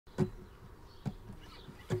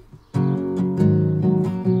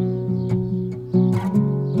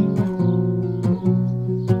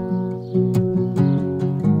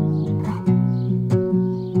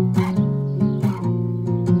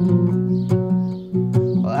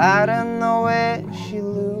I don't know where she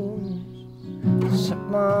looms, set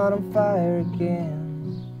mine on fire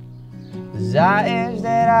again. Desires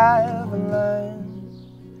that I haven't learned,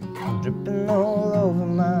 dripping all over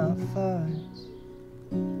my thighs.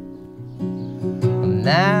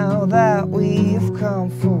 Now that we've come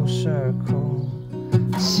full circle,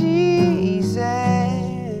 it's easy,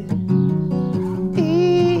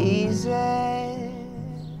 easy.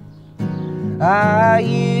 I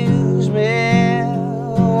use me,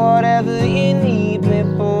 whatever you need me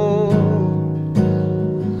for.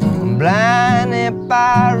 I'm blinded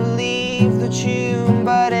by relief that you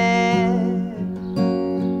embody.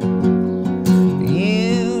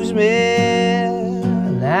 Use me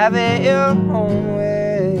and have it your own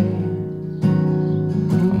way.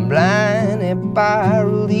 I'm blinded by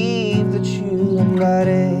relief that you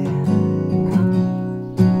embody.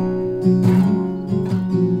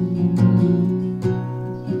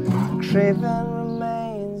 Craving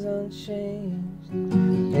remains unchanged,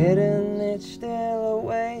 hidden it still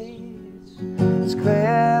awaits. It's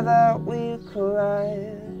clear that we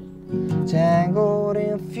collide, tangled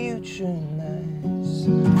in future nights.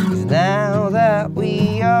 'Cause now that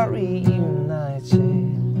we are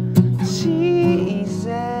reunited, it's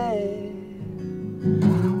easy,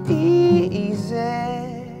 easy.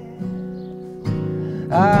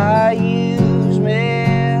 I use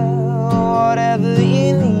me, whatever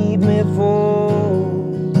you need me for.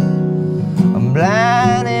 I'm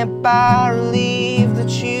blinded by relief that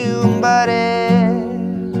you embody.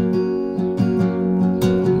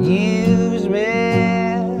 Use me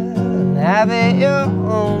and have it your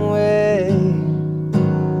own way.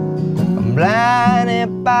 I'm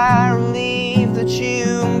blinded by relief that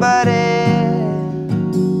you embody.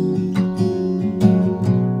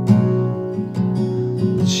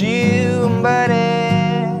 That you embody.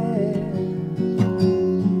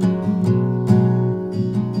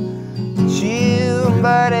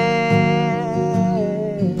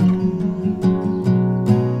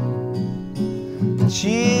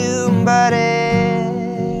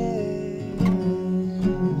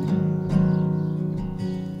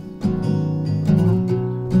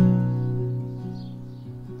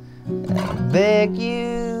 I beg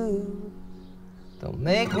you, don't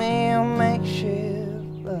make me a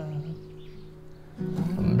makeshift love.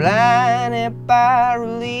 I'm blinded by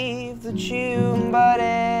relief that you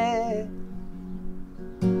embody.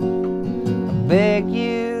 I beg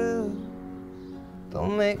you,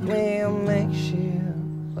 don't make me a makeshift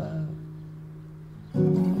love.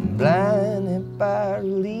 I'm blinded by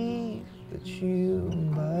relief that you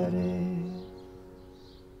embody.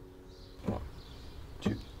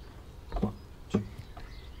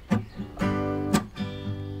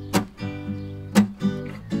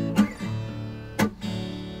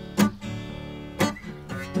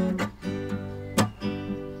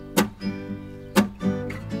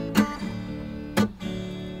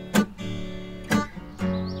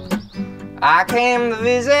 I came to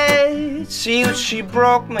visit, see what she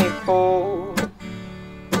broke me for.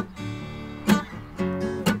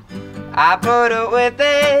 I put up with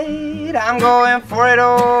it, I'm going for it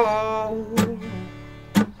all.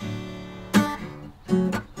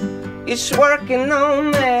 It's working on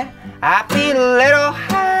me, I feel a little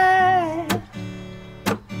high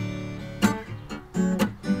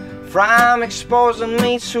from exposing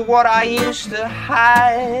me to what I used to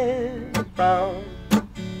hide from.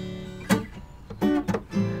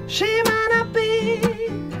 She might not be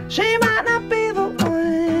the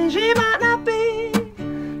one, she might not be the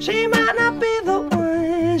one, she might not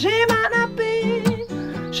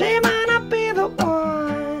be the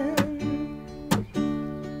one.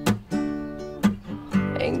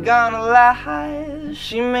 Ain't gonna lie,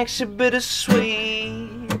 she makes it bittersweet,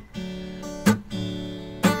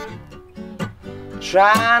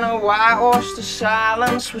 trying to whitewash the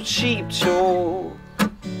silence with cheap talk.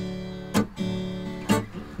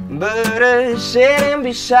 But her sitting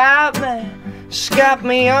beside me, it's got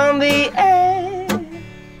me on the edge.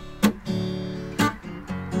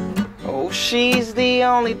 Oh, she's the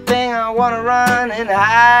only thing I wanna run and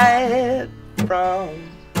hide from.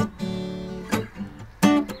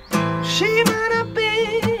 She might not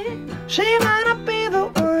be the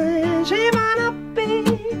one, she might not be the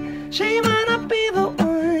one, she might not be the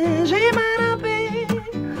one.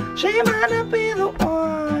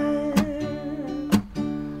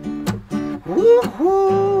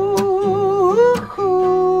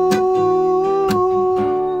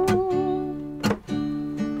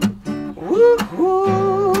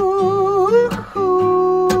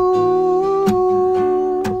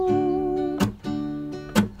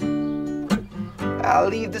 I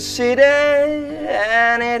leave the city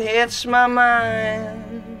and it hits my mind.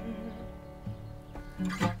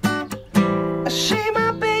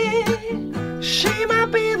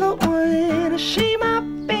 she might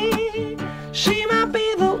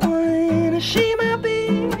be the one.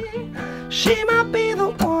 She might be the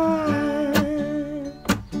one.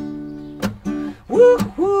 Woo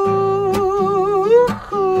woo.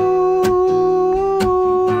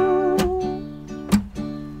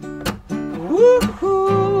 Woo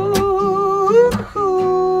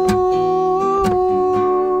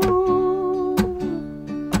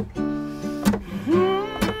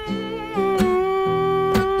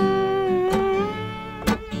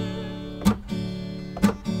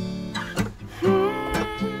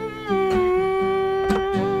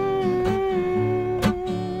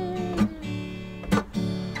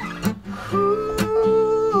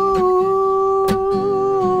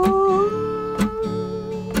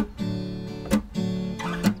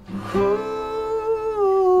Ooh.